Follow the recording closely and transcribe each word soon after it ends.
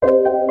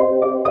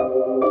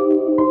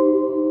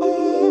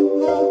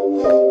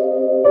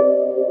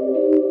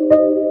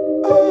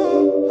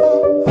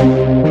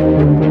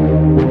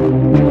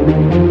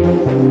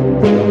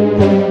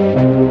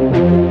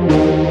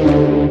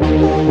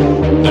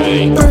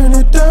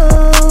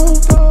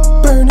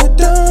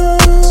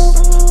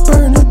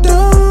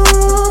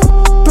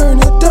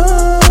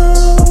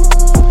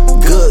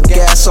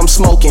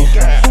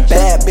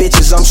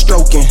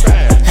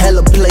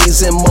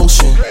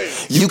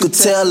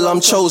tell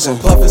I'm chosen.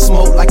 Puffin'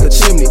 smoke like a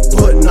chimney,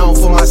 putting on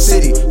for my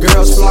city.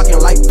 Girls flocking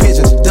like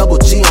pigeons, double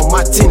G on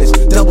my tennis.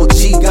 Double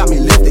G got me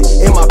lifted,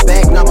 in my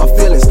bag, not my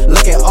feelings.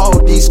 Look at all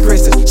these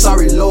Christians,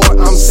 sorry Lord,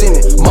 I'm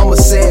sinning. Mama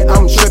said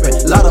I'm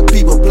tripping, lot of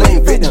people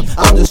playing victim.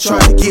 I'm just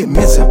trying to get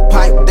missing.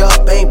 Piped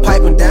up, ain't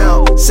piping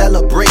down.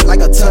 Celebrate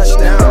like a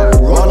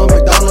touchdown. Ronald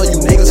McDonald,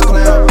 you niggas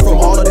clown. From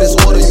all of this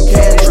water, you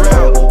can't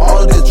drown.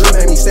 All of this drip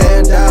made me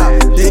stand out.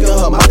 Digging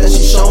her mouth and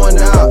she showing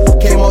out.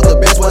 Came off the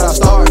bench when I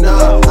start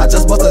now. I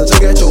just bust a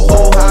jig at your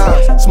whole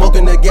house.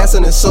 Smoking the gas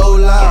and it's so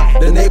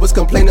loud. The neighbors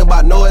complaining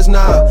about noise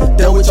now.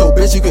 Done with your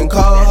bitch, you can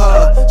call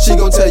her. She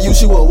gon' tell you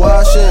she was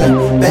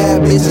washing.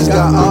 Bad bitches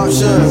got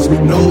options.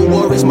 No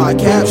worries, my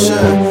caption.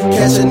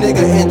 Catch a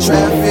nigga in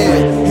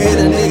traffic. Hit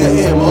a nigga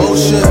in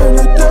motion.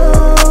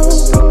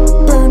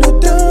 Burn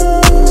it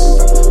down,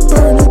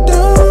 burn it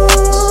down,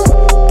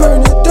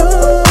 burn it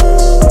down.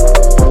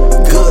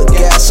 Good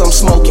gas, I'm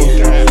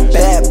smoking.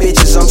 Bad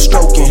bitches, I'm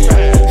stroking.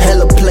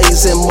 Hella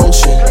plays in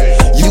motion.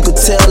 You could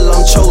tell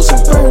I'm chosen.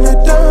 Burn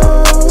it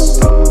down,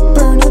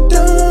 burn it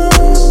down,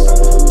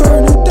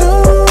 burn it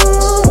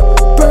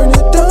down, burn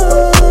it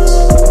down.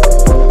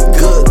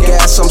 Good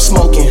gas, I'm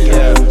smoking.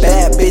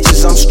 Bad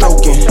bitches, I'm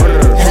stroking.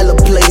 Hella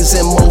plays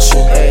in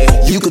motion.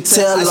 You could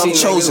tell I'm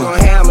chosen.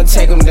 I'ma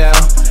take him down.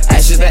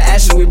 Ashes to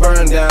ashes, we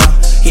burn down.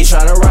 He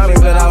tryna rob me,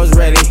 but I was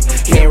ready.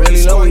 He ain't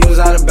really know he was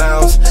out of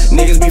bounds.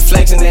 Niggas be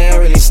flexing, they ain't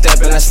really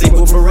stepping. I sleep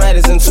with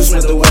Berettas and two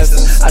Smith &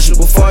 Wessons. I shoot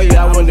before you,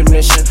 I won the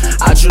mission.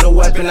 I drew the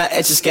weapon, I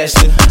etch and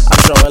sketched it. I'm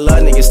showing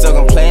love, niggas still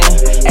complaining.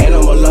 Ain't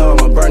no more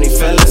love, I'ma burn these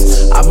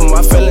feelings. I put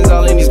my feelings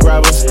all in these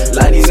grabbers.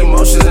 Like these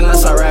emotions and I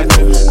start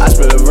rapping. I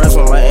spit a verse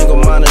when my ankle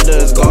monitor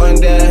is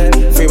going dead.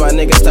 Free my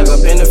niggas stuck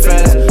up in the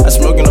fence. I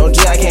smoking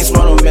OG, I can't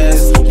smoke no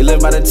mess. You live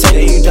by the tech,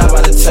 you die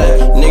by the tech.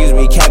 Niggas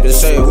be capping,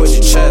 say it with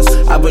your chest.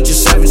 I put your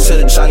 7 to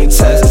the Johnny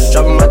test.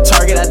 Dropping my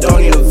target, I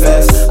don't need a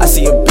vest. I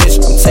see a bitch,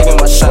 I'm taking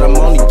my shot, I'm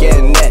only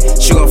getting that.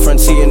 She gon' front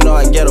to you, know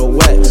I get her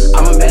wet.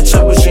 I'ma match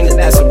up with Sheena,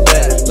 that's a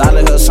bet.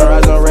 Lila Hill,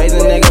 sunrise gon' raise a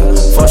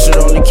nigga. Force it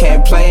only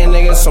can't play a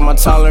nigga, so my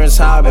tolerance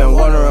high, I been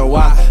wondering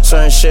why.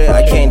 Certain shit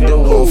I can't do,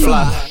 won't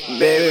fly.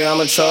 Baby, I'm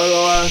a chosen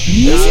one. If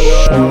you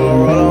know that I'm a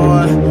roller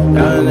one.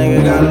 Young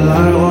nigga got a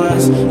lot of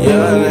ones.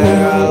 Young nigga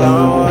got a lot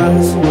of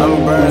ones.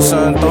 I'ma burn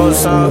some, throw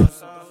some.